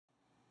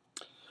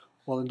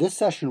Well, in this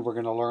session, we're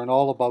going to learn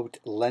all about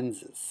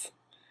lenses,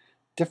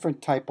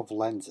 different type of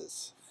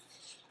lenses.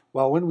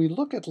 Well, when we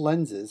look at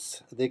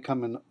lenses, they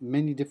come in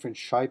many different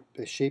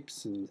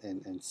shapes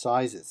and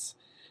sizes.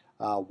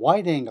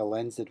 Wide angle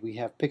lens that we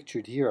have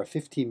pictured here, a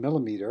 15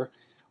 millimeter,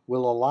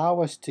 will allow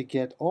us to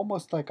get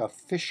almost like a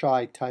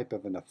fisheye type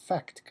of an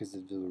effect because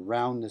of the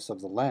roundness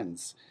of the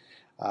lens.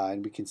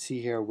 And we can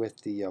see here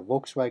with the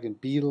Volkswagen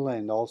Beetle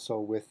and also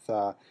with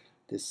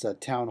this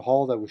town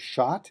hall that was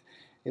shot.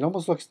 It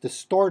almost looks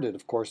distorted,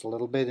 of course, a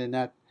little bit, and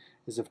that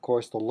is, of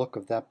course, the look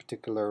of that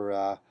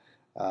particular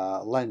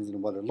lens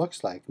and what it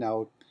looks like.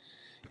 Now,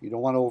 you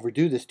don't want to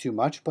overdo this too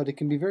much, but it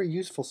can be very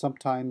useful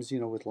sometimes,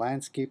 with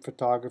landscape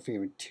photography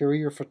or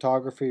interior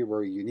photography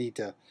where you need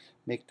to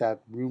make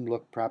that room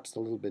look perhaps a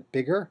little bit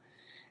bigger.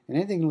 And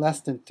anything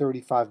less than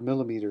 35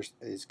 millimeters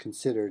is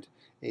considered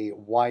a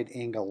wide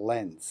angle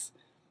lens.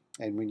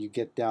 And when you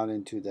get down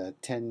into the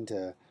 10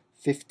 to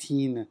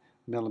 15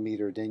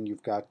 millimeter, then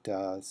you've got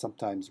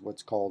sometimes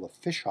what's called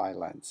a fisheye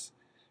lens.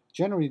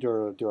 Generally,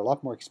 they're a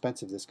lot more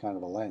expensive, this kind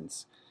of a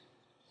lens.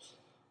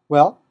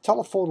 Well,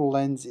 telephoto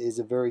lens is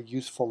a very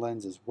useful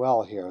lens as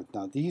well here.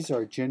 Now, these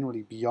are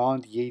generally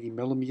beyond the 80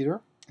 millimeter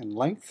in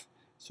length.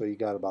 So you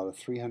got about a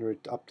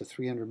 300 up to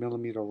 300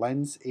 millimeter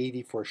lens,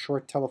 80 for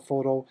short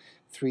telephoto,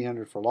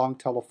 300 for long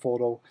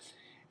telephoto.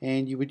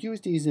 And you would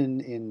use these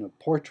in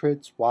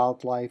portraits,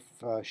 wildlife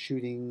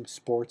shooting,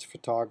 sports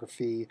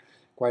photography.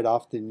 Quite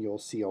often you'll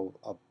see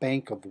a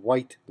bank of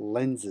white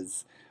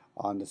lenses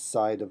on the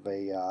side of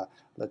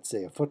let's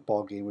say a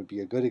football game would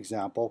be a good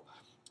example.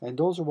 And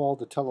those are all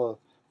the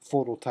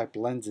telephoto type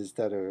lenses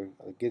that are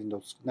getting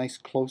those nice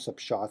close-up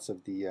shots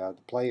of the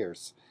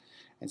players.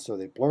 And so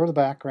they blur the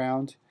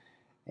background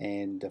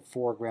and the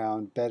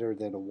foreground better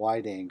than a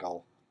wide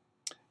angle.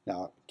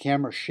 Now,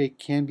 camera shake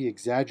can be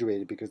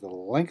exaggerated because of the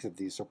length of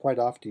these, so quite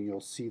often you'll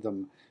see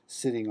them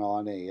sitting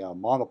on a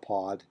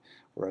monopod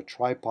or a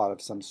tripod of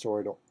some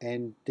sort,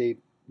 and they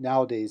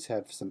nowadays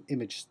have some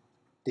image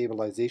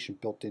stabilization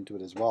built into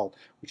it as well,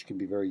 which can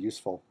be very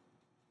useful.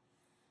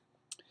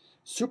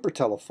 Super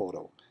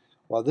telephoto.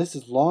 Well, this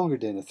is longer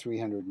than a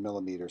 300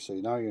 millimeter, so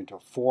now you're into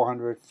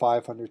 400,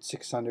 500,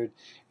 600,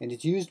 and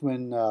it's used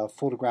when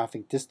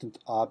photographing distant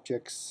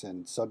objects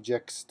and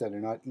subjects that are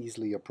not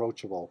easily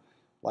approachable,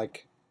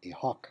 like a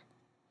hawk,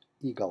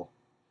 eagle.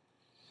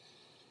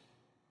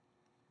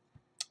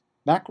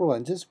 Macro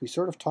lenses, we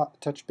sort of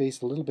touched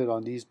base a little bit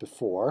on these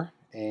before,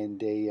 and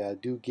they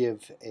do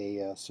give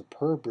a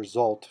superb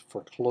result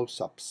for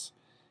close-ups.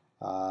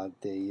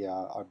 They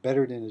are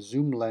better than a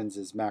zoom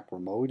lens's macro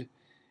mode,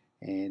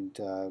 and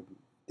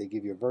they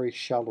give you a very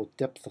shallow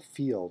depth of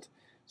field,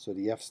 so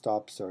the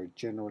f-stops are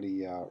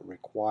generally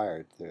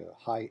required, the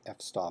high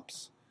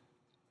f-stops.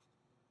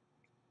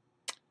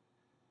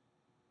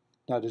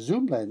 Now the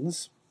zoom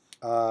lens,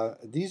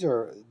 these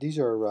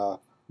are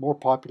more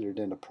popular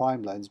than the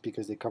prime lens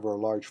because they cover a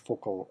large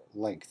focal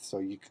length. So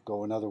you could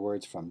go, in other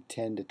words, from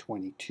 10 to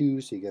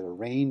 22. So you get a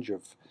range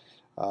of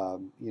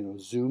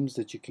zooms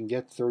that you can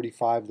get.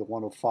 35 to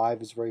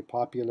 105 is very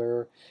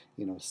popular.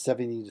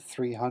 70 to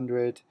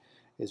 300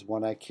 is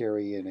one I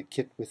carry in a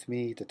kit with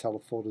me, the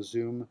telephoto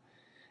zoom.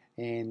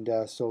 And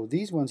so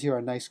these ones here are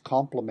a nice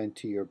complement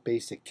to your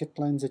basic kit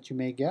lens that you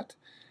may get.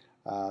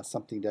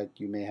 Something that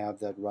you may have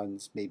that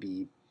runs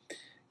maybe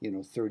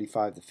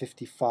 35 to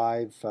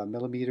 55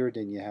 millimeter,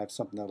 then you have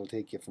something that'll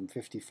take you from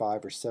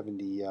 55 or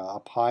 70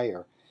 up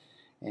higher.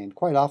 And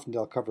quite often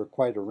they'll cover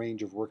quite a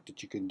range of work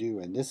that you can do.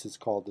 And this is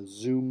called the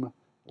zoom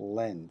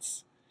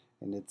lens.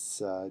 And it's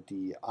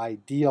the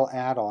ideal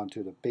add-on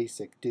to the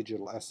basic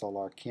digital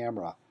SLR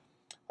camera.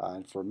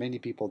 And for many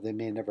people, they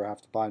may never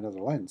have to buy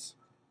another lens.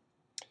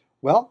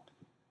 Well,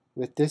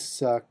 with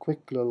this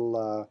quick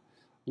little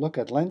look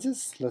at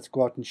lenses, let's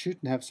go out and shoot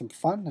and have some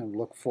fun, and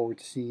look forward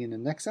to seeing you in the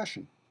next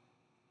session.